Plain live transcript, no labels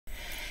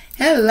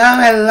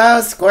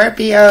Hello,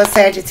 Scorpio,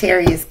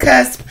 Sagittarius,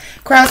 Cusp,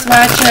 Cross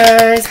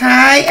Watchers.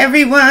 Hi,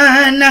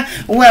 everyone.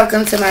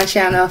 Welcome to my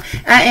channel.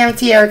 I am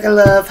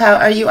TErickaLove. How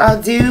are you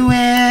all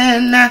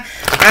doing?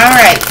 All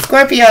right,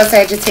 Scorpio,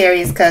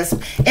 Sagittarius,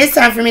 Cusp. It's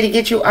time for me to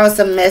get you all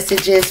some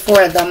messages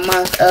for the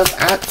month of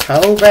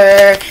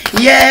October.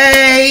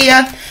 Yay!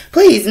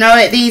 Please know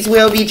that these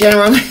will be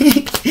general.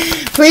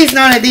 Please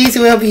know that these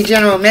will be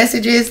general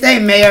messages. They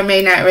may or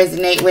may not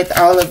resonate with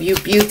all of you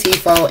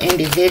beautiful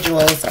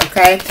individuals,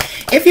 okay?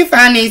 If you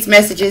find these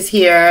messages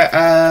here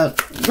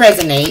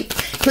resonate,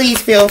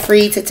 please feel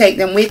free to take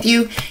them with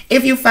you.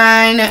 If you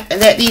find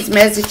that these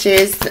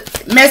messages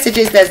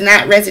does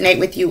not resonate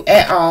with you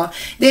at all,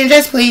 then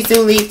just please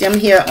do leave them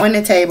here on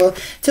the table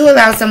to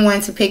allow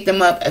someone to pick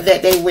them up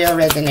that they will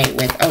resonate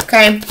with,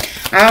 okay?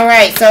 All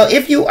right, so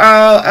if you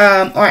all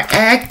are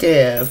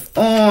active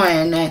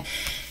on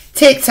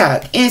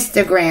TikTok,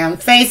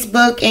 Instagram,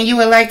 Facebook, and you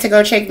would like to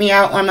go check me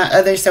out on my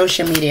other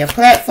social media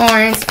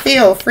platforms,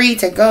 feel free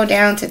to go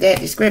down to that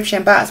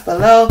description box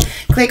below,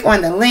 click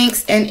on the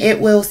links, and it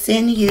will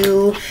send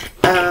you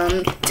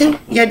to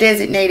your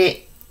designated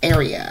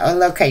area or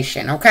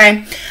location,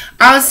 okay?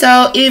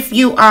 Also, if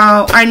you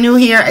all are new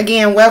here,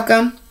 again,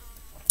 welcome.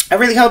 I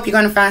really hope you're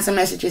going to find some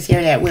messages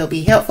here that will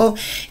be helpful.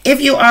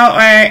 If you all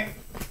are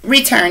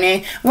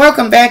returning,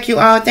 welcome back, you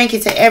all. Thank you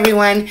to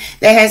everyone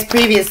that has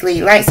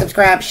previously liked,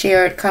 subscribed,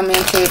 shared,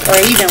 commented, or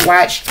even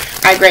watched.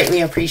 I greatly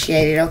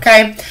appreciate it,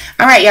 okay?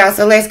 All right, y'all,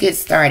 so let's get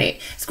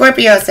started.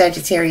 Scorpio,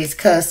 Sagittarius,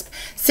 Cusp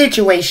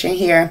situation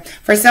here.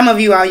 For some of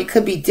you all, you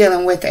could be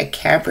dealing with a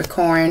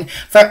Capricorn.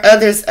 For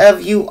others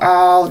of you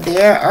all,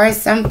 there are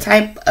some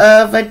type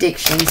of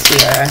addictions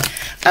here.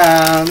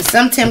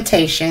 Some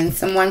temptations,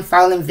 someone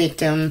falling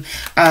victim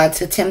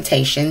to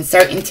temptations,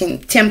 certain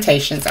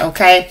temptations,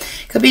 okay?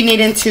 Could be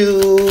needing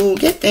to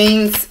get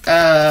things,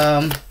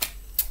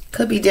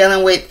 could be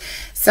dealing with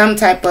some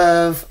type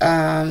of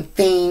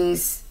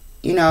things,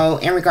 you know,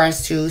 in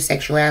regards to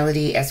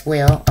sexuality as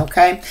well,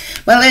 okay?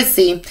 But let's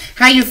see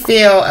how you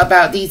feel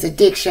about these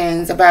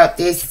addictions, about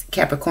this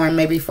Capricorn,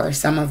 maybe for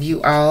some of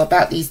you all,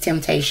 about these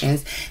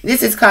temptations.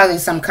 This is causing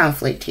some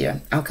conflict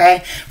here,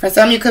 okay? For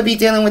some, you could be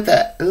dealing with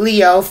a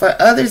Leo. For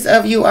others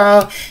of you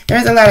all,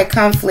 there's a lot of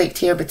conflict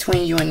here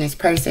between you and this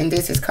person.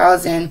 This is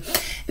causing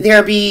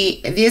there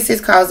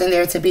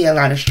to be a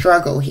lot of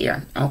struggle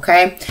here,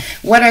 okay?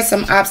 What are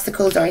some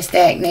obstacles or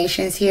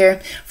stagnations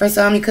here? For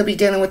some, you could be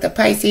dealing with the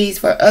Pisces.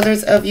 For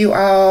others of you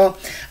all,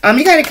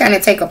 you got to kind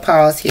of take a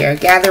pause here,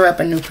 gather up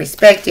a new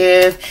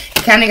perspective.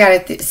 You kind of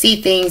got to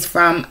see things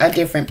from a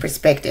different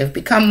perspective,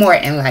 become more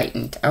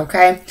enlightened,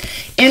 okay?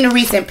 In the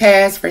recent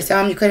past, for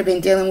some, you could have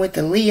been dealing with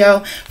the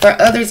Leo. For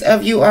others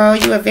of you all,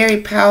 you are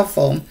very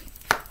powerful.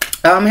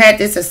 Had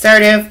this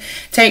assertive,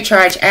 take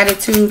charge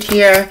attitude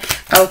here,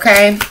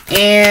 okay?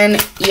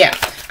 And yeah,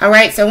 all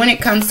right, so when it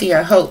comes to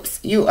your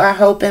hopes, you are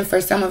hoping, for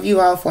some of you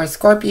all, for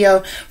Scorpio.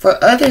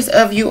 For others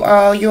of you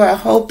all, you are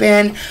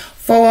hoping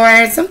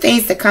for some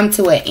things to come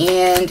to an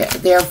end.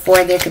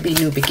 Therefore, there could be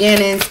new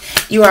beginnings.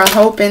 You are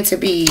hoping to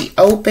be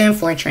open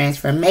for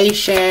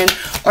transformation,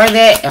 or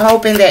that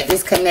hoping that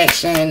this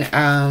connection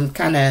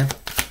kind of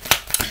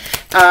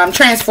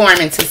transform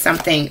into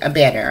something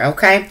better,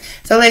 okay?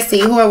 So let's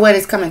see who or what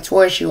is coming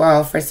towards you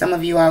all. For some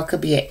of you all,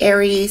 could be an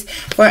Aries.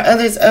 For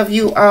others of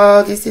you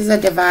all, this is a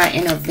divine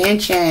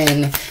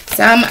intervention.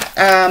 Some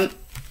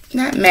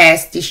not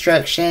mass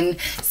destruction,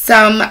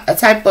 some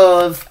type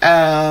of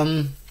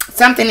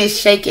something is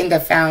shaking the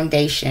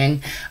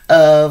foundation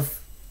of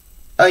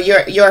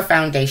your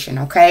foundation,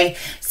 okay?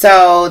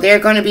 So there are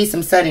going to be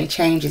some sudden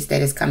changes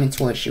that is coming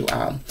towards you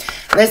all.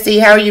 Let's see,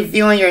 how are you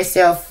viewing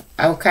yourself,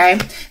 okay?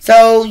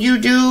 So you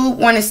do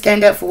want to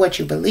stand up for what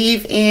you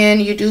believe in.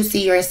 You do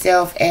see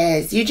yourself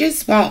as, you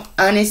just want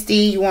honesty,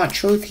 you want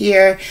truth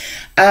here,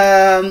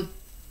 and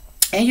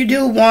you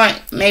do want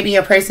maybe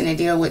a person to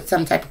deal with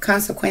some type of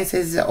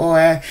consequences,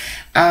 or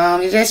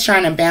you're just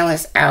trying to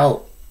balance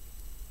out,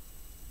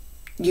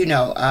 you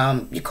know,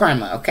 your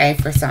karma, okay,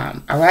 for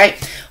some, all right?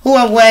 Who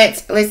or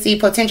what, let's see,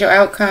 potential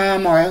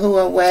outcome, or who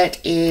or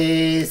what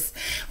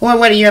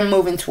are you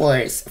moving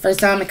towards? For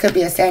some, it could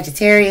be a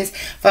Sagittarius.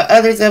 For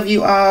others of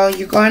you all,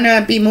 you're going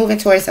to be moving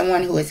towards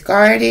someone who is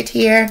guarded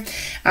here.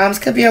 This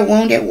could be a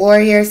wounded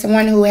warrior,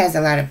 someone who has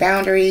a lot of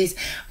boundaries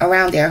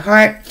around their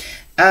heart,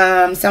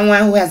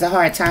 someone who has a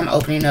hard time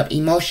opening up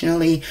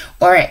emotionally,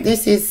 or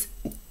this is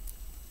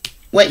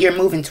what you're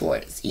moving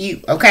towards, you,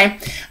 okay?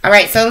 All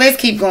right, so let's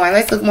keep going.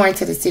 Let's look more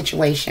into the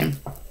situation.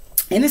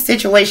 In the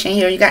situation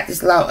here, you got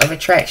this law of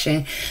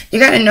attraction. You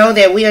got to know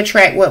that we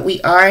attract what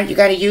we are. You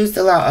got to use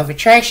the law of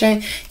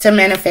attraction to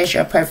manifest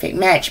your perfect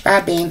match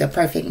by being the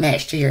perfect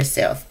match to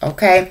yourself,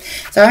 okay?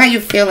 So how you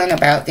feeling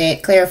about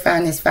that?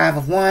 Clarifying this Five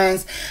of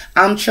Wands.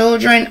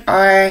 Children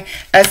are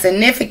a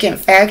significant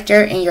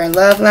factor in your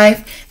love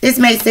life. This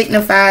may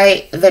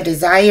signify the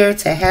desire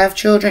to have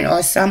children,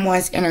 or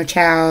someone's inner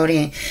child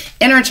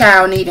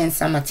needing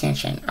some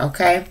attention,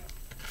 okay?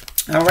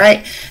 All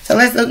right, so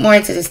let's look more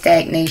into the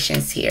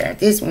stagnations here.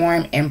 This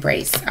warm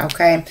embrace,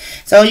 okay?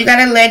 So you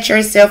got to let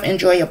yourself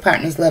enjoy your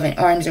partner's loving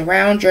arms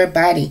around your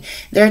body.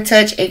 Their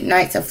touch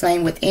ignites a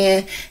flame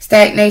within.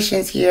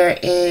 Stagnations here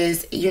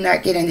is you're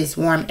not getting this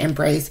warm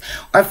embrace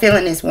or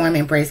feeling this warm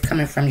embrace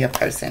coming from your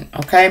person,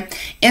 okay?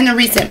 In the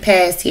recent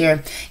past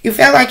here, you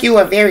felt like you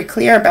were very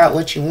clear about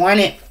what you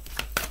wanted.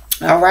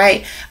 All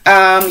right,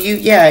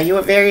 you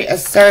were very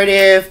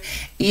assertive.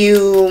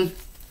 You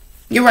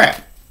were.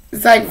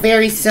 It's like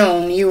very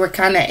soon you were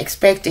kind of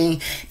expecting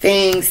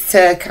things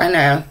to kind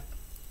of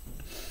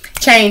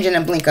change in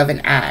a blink of an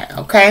eye,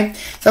 okay?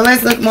 So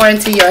let's look more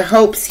into your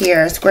hopes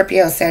here,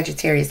 Scorpio,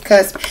 Sagittarius,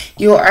 Cusp.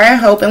 You are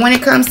hoping. When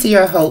it comes to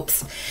your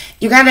hopes,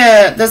 you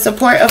gotta, the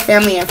support of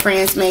family and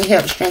friends may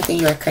help strengthen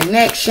your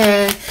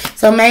connection.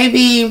 So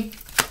maybe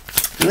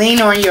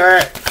lean on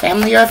your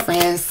family or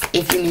friends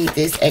if you need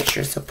this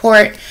extra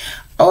support,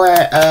 or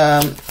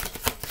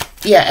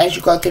yeah, as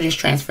you go through this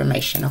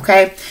transformation,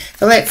 okay?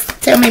 So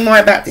tell me more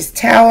about this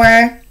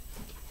Tower.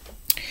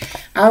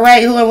 All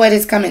right, who or what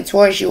is coming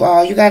towards you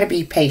all? You got to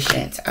be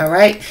patient, all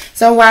right?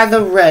 So why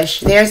the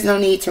rush? There's no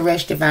need to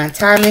rush divine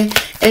timing.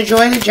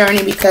 Enjoy the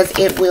journey because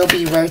it will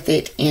be worth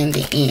it in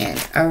the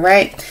end, all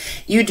right?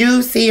 You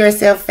do see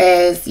yourself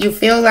as, you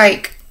feel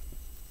like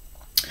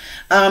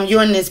you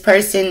and this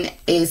person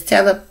is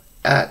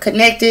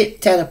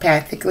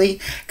telepathically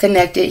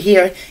connected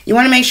here. You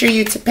want to make sure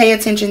you pay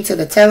attention to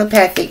the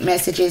telepathic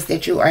messages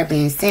that you are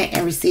being sent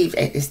and received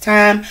at this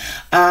time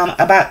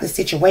about the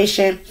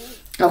situation,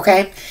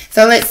 okay?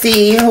 So let's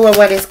see who or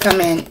what is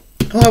coming,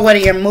 who or what are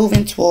you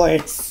moving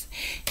towards.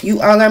 You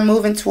all are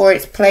moving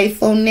towards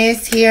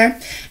playfulness here,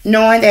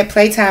 knowing that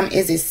playtime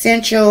is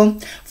essential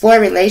for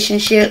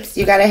relationships.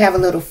 You got to have a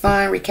little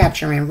fun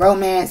recapturing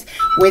romance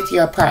with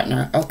your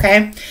partner,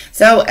 okay?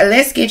 So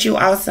let's get you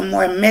all some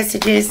more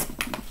messages.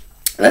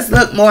 Let's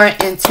look more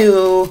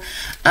into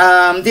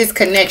this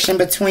connection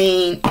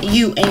between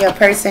you and your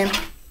person.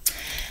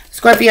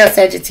 Scorpio,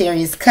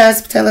 Sagittarius,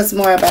 Cusp. Tell us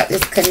more about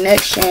this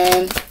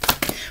connection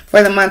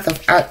for the month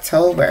of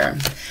October.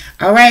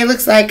 All right,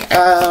 looks like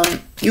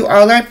you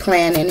all are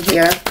planning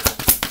here,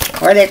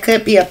 or there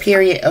could be a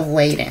period of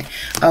waiting,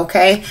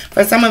 okay?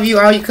 For some of you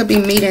all, you could be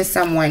meeting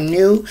someone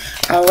new,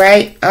 all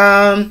right?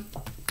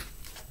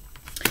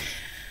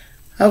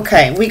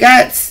 Okay, we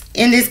got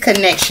in this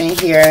connection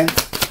here,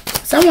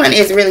 someone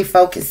is really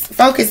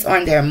focused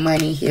on their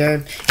money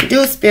here. You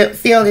do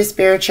feel this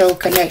spiritual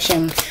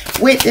connection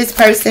with this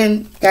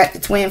person. Got the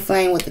twin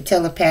flame with the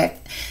telepathy.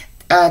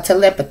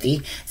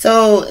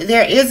 So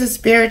there is a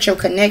spiritual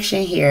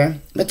connection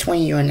here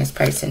between you and this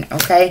person,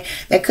 okay?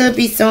 That could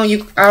be soon.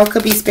 You all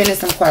could be spending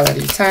some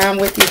quality time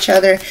with each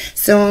other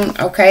soon,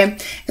 okay?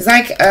 It's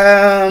like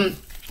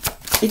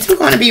you two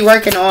going to be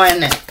working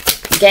on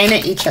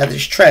gaining each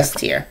other's trust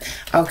here,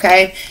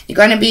 okay? You're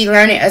going to be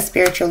learning a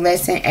spiritual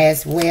lesson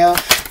as well.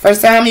 For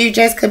some, you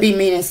just could be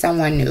meeting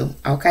someone new,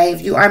 okay?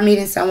 If you are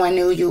meeting someone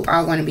new, you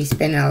are going to be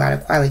spending a lot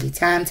of quality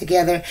time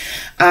together.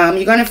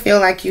 You're going to feel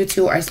like you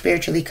two are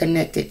spiritually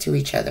connected to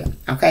each other,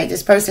 okay?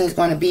 This person is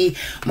going to be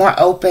more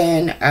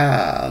open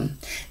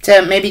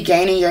to maybe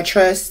gaining your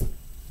trust,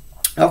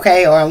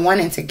 okay? Or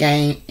wanting to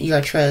gain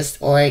your trust,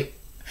 or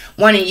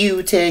wanting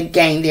you to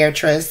gain their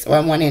trust,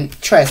 or wanting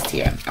trust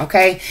here,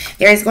 okay?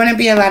 There's going to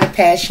be a lot of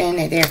passion,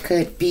 and there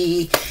could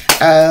be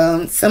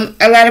a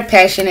lot of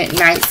passionate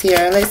nights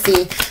here. Let's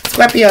see,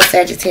 Scorpio,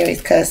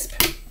 Sagittarius, Cusp.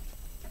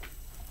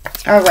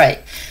 All right,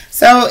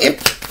 so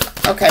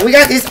okay, we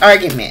got these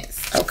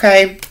arguments,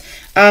 okay?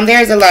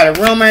 There's a lot of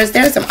rumors.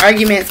 There's some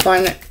arguments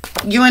going on.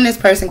 You and this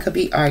person could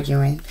be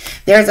arguing.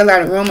 There's a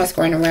lot of rumors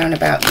going around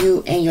about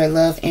you and your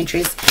love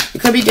interest.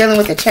 You could be dealing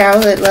with a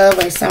childhood love,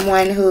 or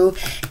someone who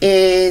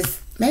is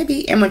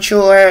maybe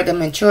immature. The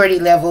maturity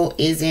level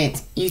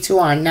isn't, you two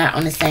are not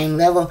on the same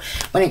level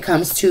when it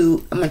comes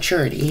to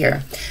maturity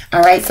here.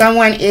 All right,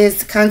 someone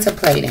is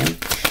contemplating.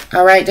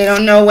 All right, they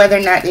don't know whether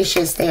or not they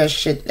should stay or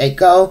should they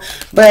go.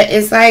 But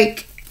it's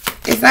like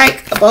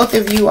both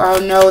of you all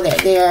know that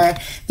there are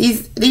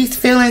these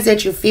feelings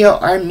that you feel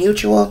are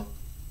mutual.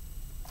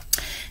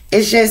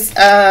 It's just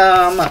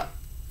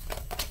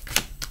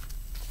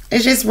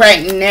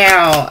right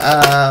now,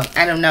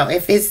 I don't know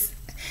if it's,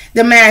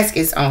 the mask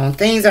is on.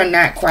 Things are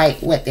not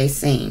quite what they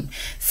seem.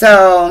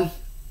 So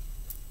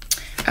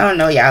I don't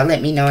know, y'all.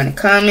 Let me know in the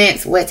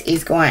comments what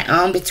is going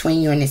on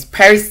between you and this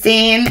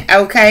person.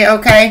 Okay.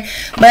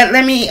 But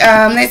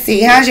let's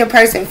see. How's your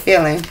person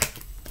feeling?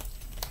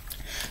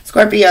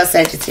 Scorpio,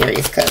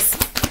 Sagittarius,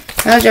 Cusp.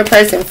 How's your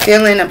person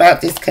feeling about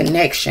this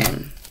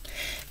connection?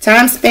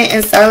 Time spent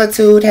in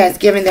solitude has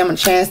given them a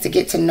chance to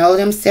get to know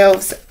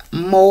themselves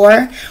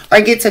more,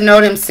 or get to know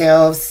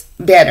themselves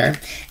better,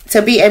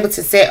 to be able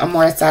to set a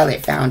more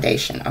solid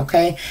foundation,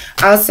 okay?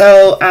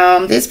 Also,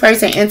 this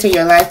person entered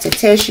your life to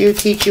test you,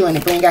 teach you, and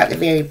to bring out the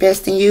very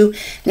best in you.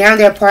 Now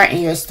their part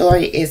in your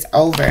story is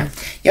over.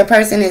 Your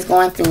person is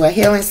going through a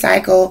healing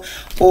cycle,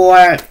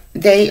 or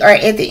they are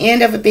at the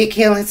end of a big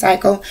healing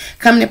cycle,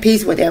 coming to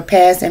peace with their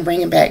past and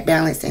bringing back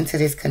balance into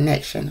this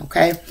connection,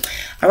 okay?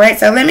 All right,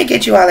 so let me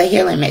get you all a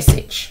healing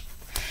message.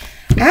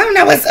 I don't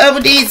know what's up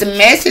with these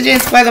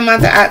messages for the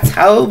month of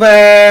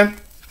October.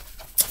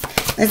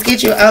 Let's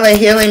get you all a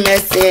healing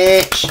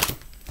message.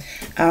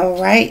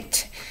 All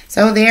right.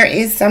 So there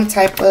is some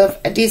type of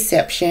a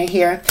deception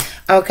here.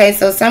 Okay,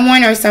 so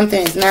someone or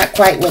something is not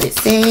quite what it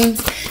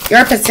seems.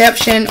 Your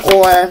perception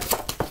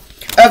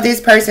of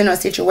this person or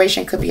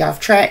situation could be off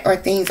track, or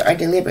things are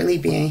deliberately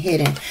being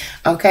hidden.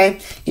 Okay,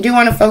 you do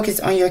want to focus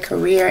on your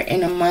career in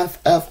the month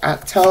of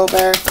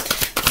October.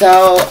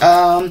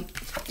 So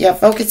yeah,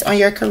 focus on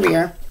your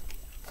career.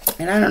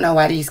 And I don't know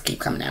why these keep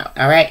coming out.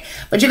 All right,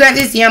 but you got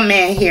this young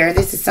man here.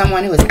 This is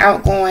someone who is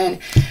outgoing,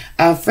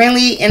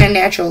 friendly, and a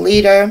natural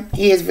leader.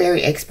 He is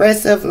very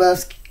expressive,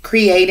 loves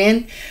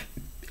creating,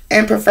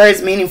 and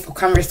prefers meaningful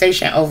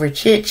conversation over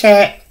chit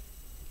chat.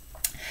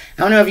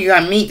 I don't know if you're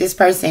going to meet this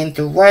person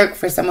through work.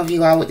 For some of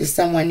you all, with this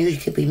someone new, you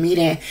could be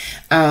meeting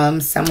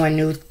someone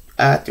new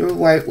through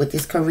work, with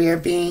this career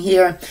being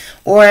here.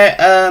 Or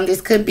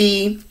this could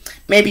be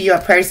maybe your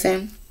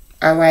person,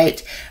 all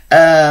right,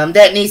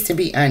 that needs to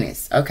be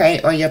honest,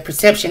 okay? Or your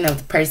perception of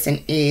the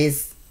person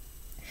is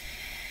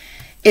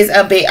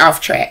a bit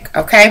off track,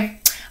 okay?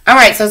 All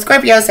right, so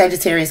Scorpio,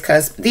 Sagittarius,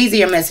 Cusp, these are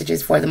your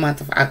messages for the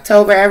month of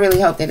October. I really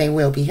hope that they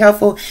will be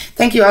helpful.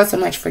 Thank you all so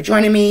much for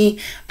joining me.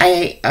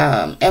 I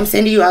am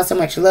sending you all so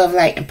much love,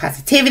 light, and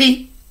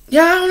positivity.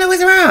 Y'all don't know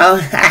what's wrong.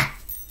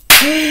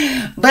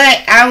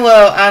 But I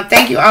will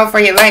thank you all for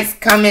your likes,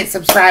 comments,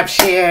 subscribe,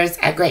 shares.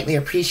 I greatly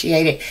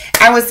appreciate it.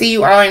 I will see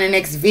you all in the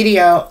next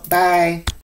video. Bye.